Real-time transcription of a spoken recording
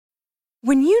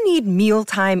When you need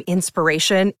mealtime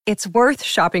inspiration, it's worth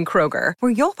shopping Kroger,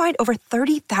 where you'll find over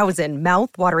 30,000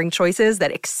 mouth-watering choices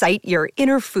that excite your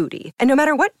inner foodie. And no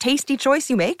matter what tasty choice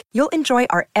you make, you'll enjoy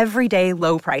our everyday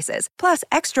low prices, plus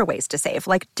extra ways to save,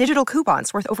 like digital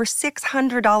coupons worth over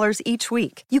 $600 each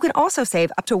week. You can also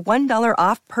save up to $1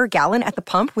 off per gallon at the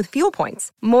pump with fuel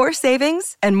points. More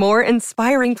savings and more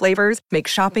inspiring flavors make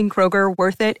shopping Kroger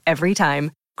worth it every time.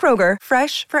 Kroger,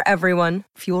 fresh for everyone.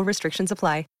 Fuel restrictions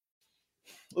apply.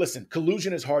 Listen,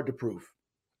 collusion is hard to prove,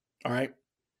 all right?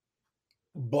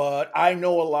 But I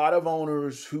know a lot of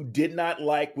owners who did not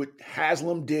like what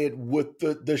Haslam did with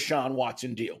the Deshaun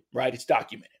Watson deal, right? It's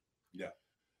documented. Yeah.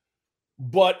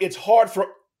 But it's hard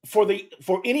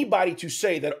for anybody to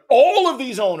say that all of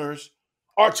these owners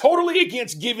are totally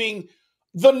against giving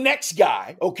the next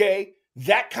guy, okay,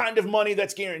 that kind of money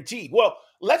that's guaranteed. Well,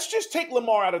 let's just take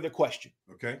Lamar out of the question.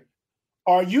 Okay.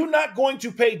 Are you not going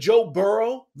to pay Joe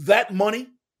Burrow that money?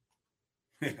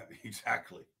 Yeah,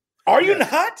 exactly. Are you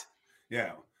not?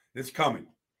 Yeah, it's coming.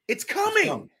 It's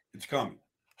coming. It's coming.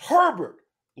 Herbert,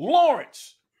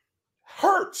 Lawrence,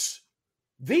 Hurts.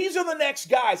 These are the next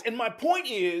guys. And my point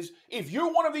is, if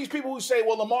you're one of these people who say,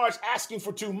 well, Lamar's asking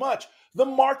for too much, the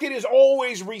market is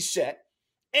always reset.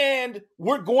 And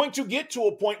we're going to get to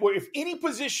a point where if any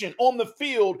position on the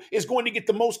field is going to get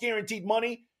the most guaranteed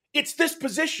money, it's this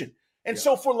position. And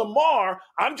so for Lamar,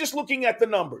 I'm just looking at the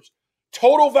numbers.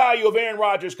 Total value of Aaron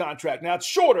Rodgers' contract. Now, it's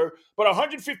shorter, but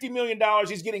 $150 million,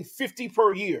 he's getting $50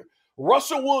 per year.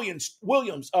 Russell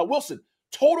Wilson,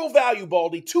 total value,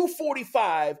 Baldy,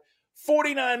 $245,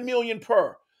 $49 million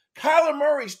per. Kyler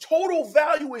Murray's total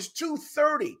value is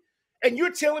 $230. And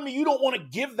you're telling me you don't want to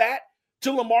give that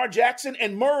to Lamar Jackson,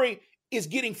 and Murray is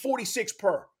getting $46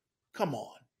 per. Come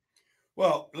on.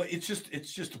 Well, it's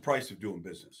just the price of doing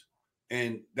business.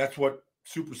 And that's what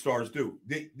superstars do.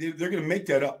 They're going to make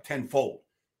that up tenfold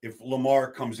if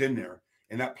Lamar comes in there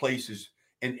and that place is,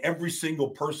 and every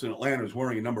single person in Atlanta is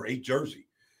wearing a number 8 jersey.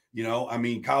 You know, I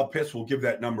mean, Kyle Pitts will give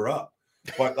that number up,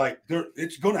 but like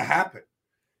it's going to happen.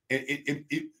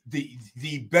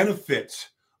 The benefits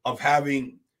of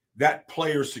having that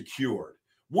player secured.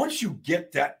 Once you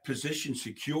get that position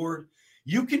secured,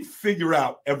 you can figure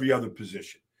out every other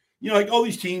position. You know, like all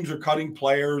these teams are cutting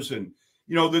players and,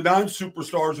 you know, the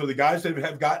non-superstars or the guys that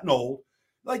have gotten old,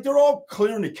 like they're all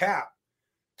clearing the cap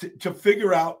to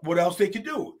figure out what else they can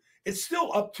do. It's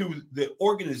still up to the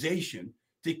organization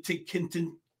to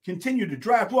continue to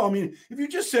draft. Well, I mean, if you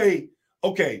just say,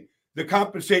 okay, the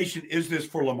compensation is this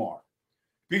for Lamar,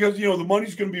 because, you know, the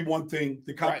money's going to be one thing,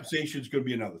 the compensation is going to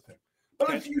be another thing.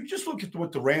 But if you just look at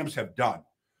what the Rams have done,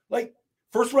 like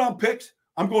first-round picks,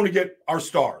 I'm going to get our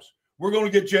stars. We're going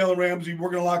to get Jalen Ramsey. We're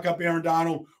going to lock up Aaron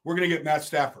Donald. We're going to get Matt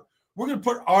Stafford. We're going to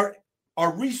put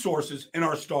our resources in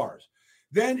our stars.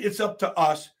 Then it's up to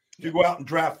us to go out and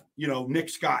draft, you know, Nick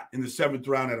Scott in the 7th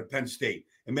round out of Penn State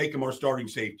and make him our starting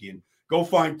safety and go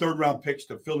find 3rd-round picks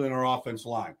to fill in our offense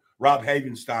line. Rob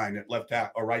Havenstein at left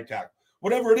tackle or right tackle,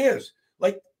 whatever it is.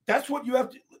 Like, that's what you have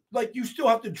to – like, you still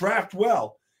have to draft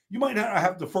well. You might not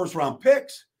have the 1st-round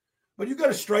picks, but you got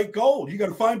to strike gold. You got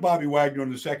to find Bobby Wagner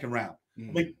in the 2nd round.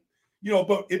 Like, you know,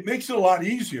 but it makes it a lot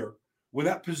easier when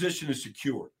that position is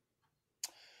secured.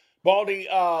 Baldy,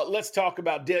 let's talk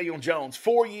about Daniel Jones.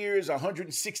 4 years,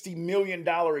 $160 million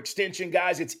extension.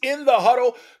 Guys, it's In the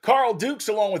Huddle. Carl Dukes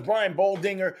along with Brian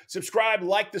Baldinger. Subscribe,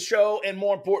 like the show, and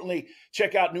more importantly,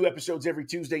 check out new episodes every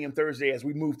Tuesday and Thursday as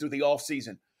we move through the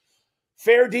offseason.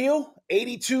 Fair deal,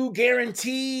 82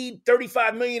 guaranteed,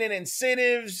 $35 million in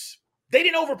incentives. They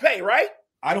didn't overpay, right?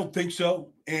 I don't think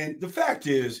so. And the fact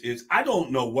is I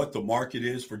don't know what the market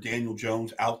is for Daniel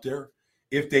Jones out there.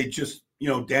 If they just, you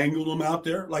know, dangled him out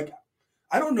there. Like,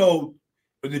 I don't know.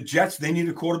 The Jets, they need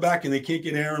a quarterback and they can't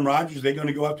get Aaron Rodgers. They're going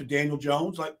to go after Daniel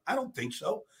Jones. Like, I don't think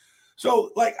so.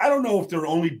 So, like, I don't know if they're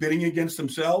only bidding against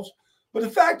themselves. But the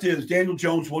fact is Daniel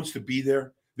Jones wants to be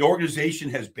there. The organization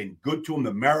has been good to him.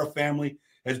 The Mara family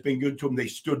has been good to him. They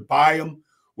stood by him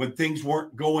when things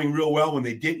weren't going real well, when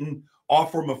they didn't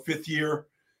offer him a 5th year,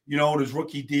 you know, in his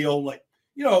rookie deal. Like,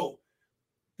 you know,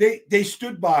 they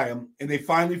stood by him, and they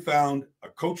finally found a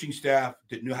coaching staff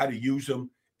that knew how to use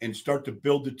him and start to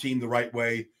build the team the right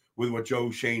way with what Joe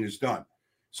Schoen has done.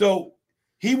 So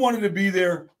he wanted to be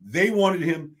there. They wanted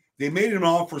him. They made an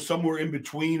offer somewhere in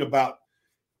between about,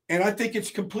 and I think it's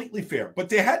completely fair, but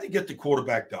they had to get the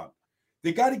quarterback done.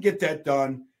 They got to get that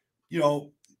done. You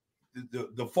know,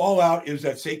 the fallout is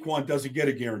that Saquon doesn't get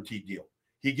a guaranteed deal.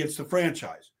 He gets the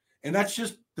franchise. And that's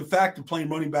just the fact of playing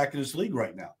running back in this league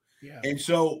right now. Yeah. And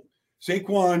so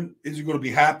Saquon isn't going to be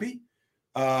happy.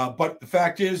 But the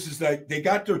fact is that they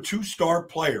got their 2 star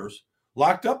players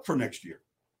locked up for next year.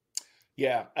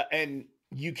 Yeah, and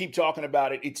you keep talking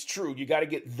about it. It's true. You got to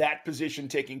get that position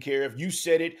taken care of. You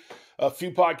said it a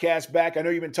few podcasts back. I know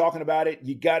you've been talking about it.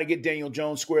 You got to get Daniel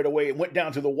Jones squared away. It went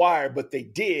down to the wire, but they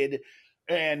did.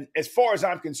 And as far as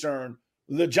I'm concerned,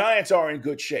 the Giants are in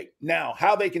good shape. Now,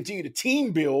 how they continue to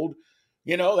team build,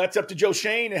 that's up to Joe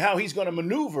Schoen and how he's going to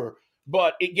maneuver.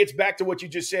 But it gets back to what you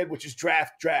just said, which is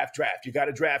draft. You got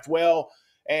to draft well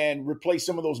and replace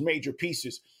some of those major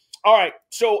pieces. All right,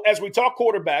 so as we talk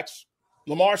quarterbacks,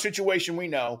 Lamar situation we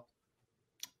know.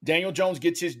 Daniel Jones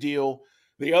gets his deal.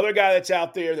 The other guy that's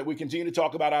out there that we continue to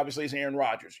talk about, obviously, is Aaron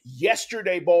Rodgers.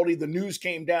 Yesterday, Baldy, the news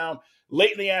came down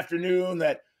late in the afternoon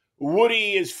that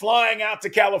Woody is flying out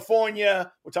to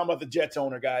California. We're talking about the Jets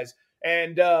owner, guys.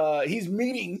 And he's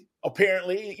meeting,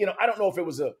 apparently. I don't know if it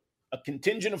was a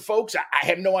contingent of folks. I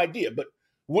have no idea. But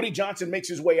Woody Johnson makes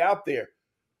his way out there.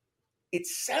 It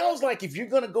sounds like if you're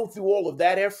going to go through all of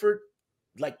that effort,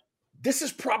 like this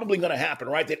is probably going to happen,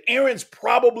 right? That Aaron's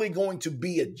probably going to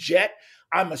be a Jet.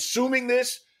 I'm assuming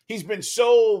this. He's been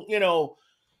so,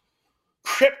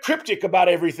 cryptic about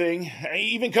everything,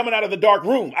 even coming out of the dark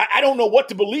room. I don't know what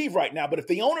to believe right now, but if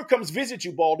the owner comes visit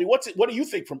you, Baldy, what do you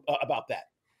think about that?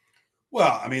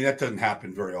 Well, I mean, that doesn't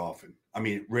happen very often. I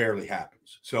mean, it rarely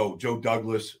happens. So Joe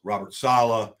Douglas, Robert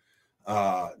Saleh,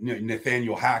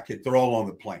 Nathaniel Hackett, they're all on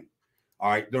the plane. All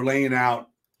right, they're laying out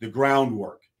the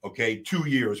groundwork, okay, 2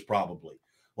 years probably.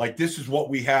 Like, this is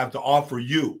what we have to offer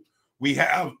you. We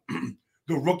have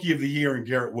the rookie of the year in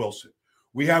Garrett Wilson.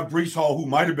 We have Breece Hall, who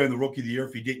might have been the rookie of the year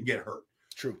if he didn't get hurt.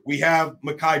 True. We have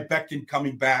Mekhi Becton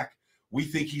coming back. We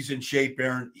think he's in shape,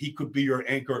 Aaron. He could be your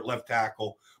anchor at left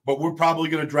tackle, but we're probably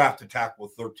going to draft a tackle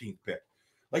with 13th pick.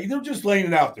 Like, they're just laying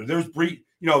it out there. There's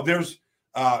there's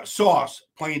Sauce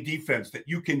playing defense that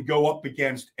you can go up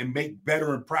against and make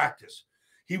better in practice.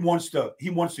 He wants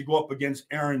to go up against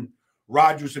Aaron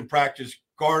Rodgers in practice,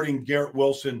 guarding Garrett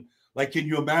Wilson. Like, can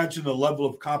you imagine the level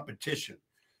of competition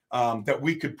that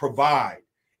we could provide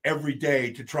every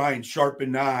day to try and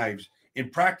sharpen knives in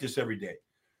practice every day?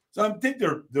 So I think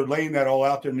they're laying that all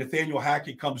out there. Nathaniel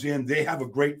Hackett comes in. They have a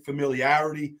great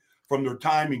familiarity from their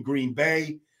time in Green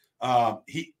Bay.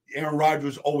 Aaron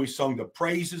Rodgers always sung the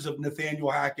praises of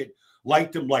Nathaniel Hackett,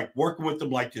 liked him, liked working with him,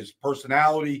 liked his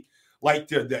personality, liked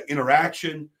the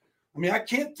interaction. I mean, I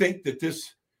can't think that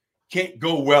this can't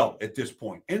go well at this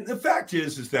point. And the fact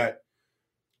is that,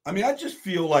 I mean, I just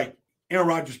feel like Aaron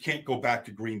Rodgers can't go back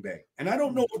to Green Bay. And I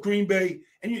don't know if Green Bay,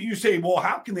 and you say, well,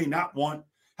 how can Matt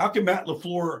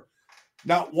LaFleur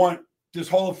not want this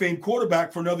Hall of Fame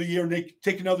quarterback for another year and they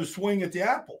take another swing at the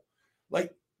apple?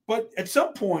 Like, but at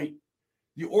some point,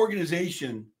 the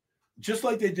organization, just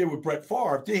like they did with Brett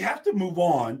Favre, they have to move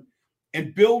on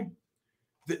and build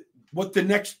what the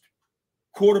next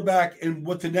quarterback and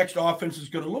what the next offense is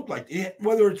going to look like.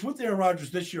 Whether it's with Aaron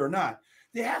Rodgers this year or not,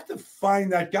 they have to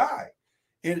find that guy.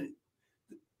 And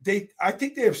I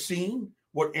think they have seen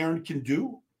what Aaron can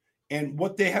do and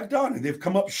what they have done, and they've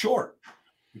come up short.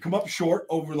 They come up short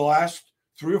over the last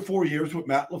 3 or 4 years with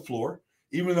Matt LaFleur,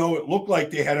 even though it looked like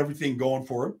they had everything going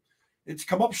for him. It's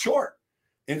come up short.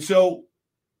 And so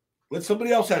let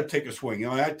somebody else have to take a swing.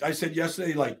 I said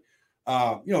yesterday, like,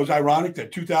 it was ironic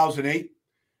that 2008,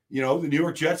 the New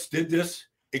York Jets did this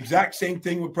exact same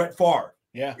thing with Brett Favre.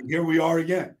 Yeah. And here we are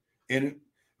again. And,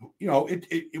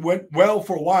 it went well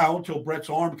for a while until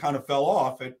Brett's arm kind of fell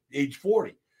off at age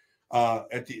 40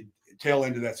 at the tail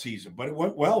end of that season. But it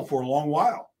went well for a long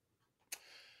while.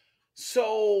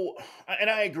 So, and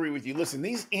I agree with you. Listen,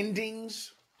 these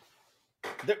endings,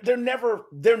 they're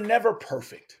never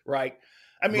perfect, right?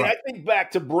 I mean, right. I think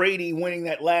back to Brady winning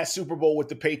that last Super Bowl with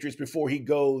the Patriots before he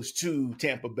goes to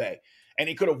Tampa Bay. And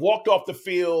he could have walked off the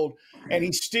field and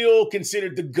he's still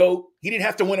considered the GOAT. He didn't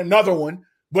have to win another one,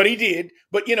 but he did.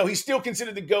 But, he's still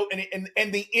considered the GOAT.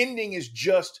 And the ending is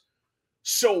just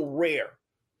so rare.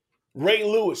 Ray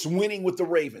Lewis winning with the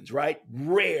Ravens, right?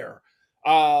 Rare.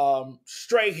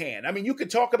 Strahan. I mean, you could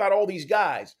talk about all these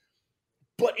guys,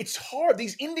 but it's hard.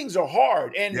 These endings are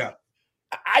hard. And yeah.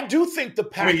 I do think the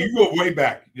Packers. I mean, you go way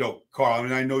back, Carl. I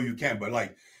mean, I know you can, but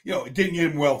it didn't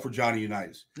end well for Johnny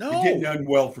Unitas. No. It didn't end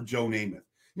well for Joe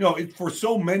Namath. For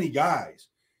so many guys,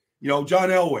 John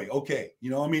Elway. Okay.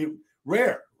 I mean,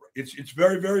 rare. It's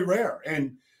very, very rare.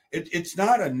 And it's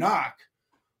not a knock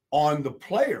on the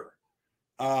player.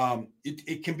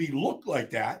 It can be looked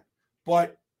like that,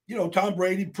 but Tom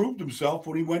Brady proved himself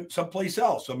when he went someplace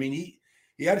else. I mean,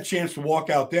 he had a chance to walk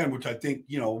out then, which I think,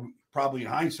 probably in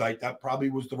hindsight, that probably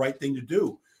was the right thing to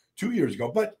do 2 years ago.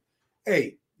 But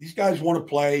hey, these guys want to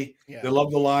play. Yeah. They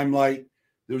love the limelight.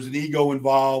 There's an ego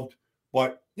involved,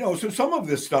 but so some of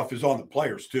this stuff is on the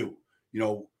players too.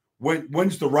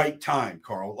 when's the right time,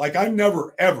 Carl. Like I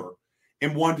never ever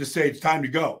am one to say it's time to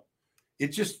go.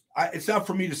 It's not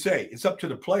for me to say. It's up to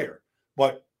the player.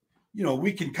 But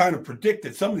we can kind of predict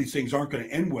that some of these things aren't going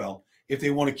to end well if they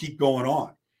want to keep going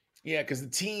on. Yeah, because the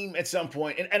team at some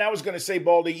point, and I was going to say,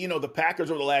 Baldy, the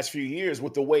Packers over the last few years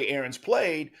with the way Aaron's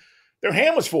played, their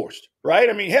hand was forced, right?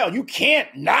 I mean, hell, you can't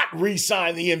not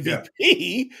re-sign the MVP.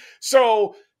 Yeah.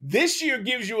 So this year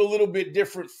gives you a little bit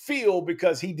different feel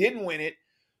because he didn't win it.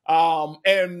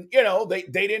 And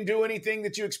they didn't do anything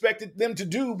that you expected them to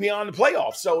do beyond the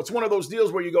playoffs. So it's one of those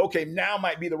deals where you go, okay, now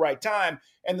might be the right time.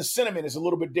 And the sentiment is a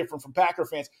little bit different from Packer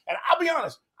fans. And I'll be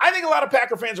honest, I think a lot of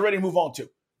Packer fans are ready to move on too.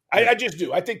 I just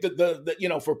do. I think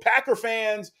that for Packer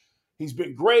fans, he's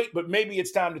been great, but maybe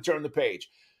it's time to turn the page.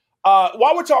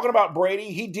 While we're talking about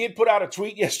Brady, he did put out a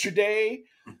tweet yesterday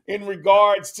in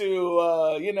regards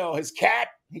to, his cat.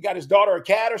 He got his daughter a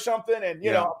cat or something. And,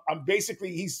 I'm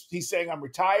basically, he's saying I'm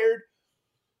retired.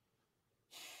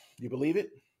 You believe it?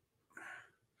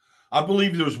 I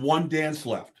believe there's one dance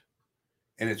left,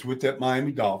 and it's with that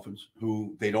Miami Dolphins,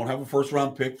 who they don't have a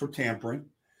first-round pick for tampering.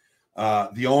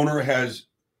 The owner has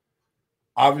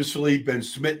obviously been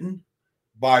smitten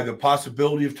by the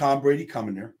possibility of Tom Brady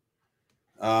coming there.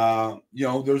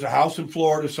 There's a house in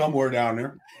Florida somewhere down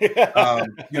there.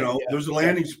 There's a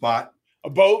landing spot. A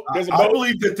boat. There's a boat. I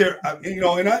believe that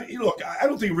I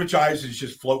don't think Rich Eisen is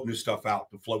just floating this stuff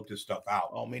out to float this stuff out.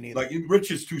 Oh, me neither. Like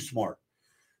Rich is too smart.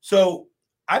 So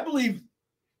I believe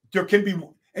there can be,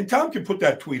 and Tom can put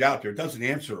that tweet out there. It doesn't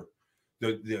answer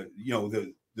the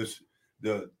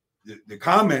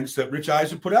comments that Rich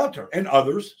Eisen put out there, and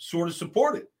others sort of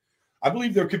support it. I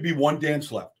believe there could be one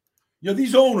dance left.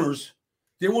 These owners,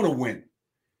 they want to win.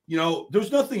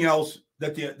 There's nothing else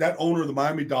that that owner of the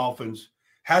Miami Dolphins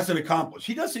hasn't accomplished.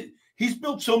 He's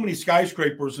built so many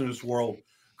skyscrapers in this world,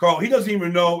 Carl. He doesn't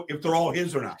even know if they're all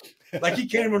his or not. Like he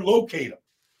can't even locate them.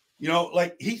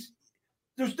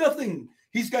 There's nothing.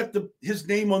 He's got his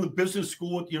name on the business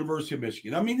school at the University of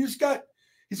Michigan. I mean, he's got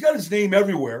his name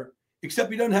everywhere,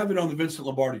 except he doesn't have it on the Vincent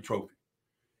Lombardi Trophy.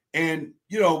 And,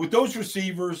 with those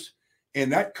receivers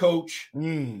and that coach,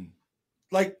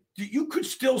 you could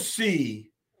still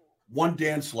see one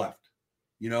dance left,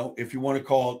 if you want to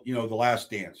call it, the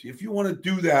last dance. If you want to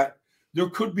do that, there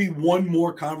could be one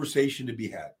more conversation to be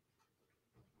had.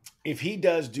 If he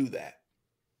does do that,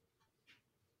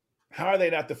 how are they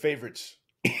not the favorites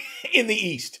in the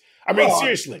East? I mean,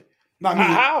 seriously.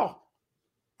 How?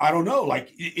 I don't know.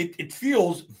 Like it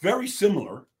feels very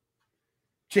similar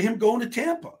to him going to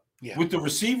Tampa with the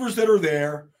receivers that are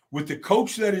there, with the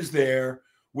coach that is there,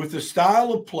 with the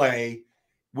style of play,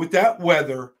 with that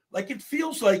weather. Like it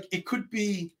feels like it could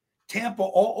be Tampa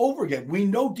all over again. We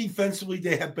know defensively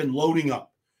they have been loading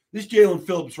up. This Jalen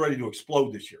Phillips ready to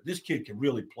explode this year. This kid can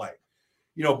really play.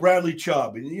 Bradley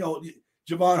Chubb and,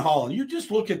 Javon Holland. You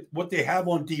just look at what they have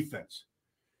on defense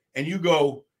and you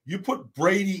put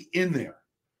Brady in there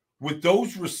with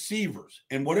those receivers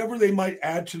and whatever they might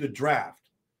add to the draft.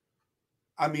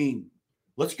 I mean,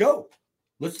 let's go.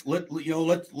 Let's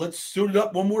suit it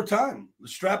up one more time.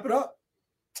 Let's strap it up.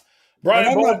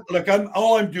 Brian,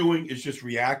 all I'm doing is just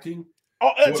reacting.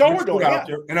 Oh, that's all we're doing out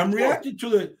there, and I'm reacting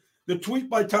to the tweet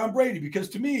by Tom Brady because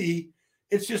to me,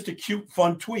 it's just a cute,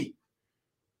 fun tweet.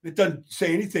 It doesn't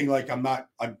say anything like I'm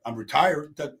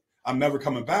retired. That I'm never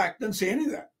coming back. It doesn't say any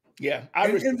of that. Yeah,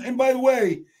 and by the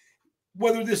way,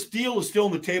 whether this deal is still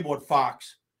on the table at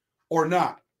Fox or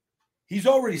not, he's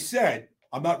already said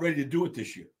I'm not ready to do it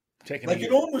this year.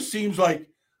 It almost seems like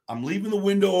I'm leaving the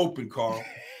window open, Carl,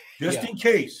 just in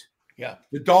case. Yeah,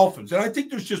 the Dolphins, and I think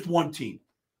there's just one team.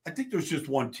 I just think there's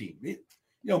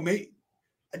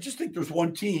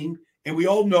one team, and we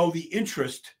all know the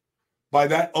interest by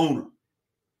that owner.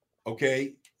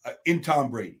 Okay, in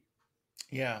Tom Brady.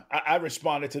 Yeah, I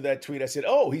responded to that tweet. I said,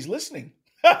 "Oh, he's listening."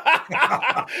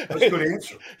 That's a good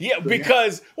answer. Yeah,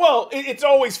 because it's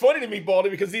always funny to me, Baldy,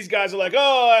 because these guys are like,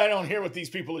 "Oh, I don't hear what these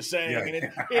people are saying,"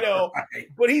 and right.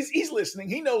 But he's listening.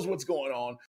 He knows what's going on.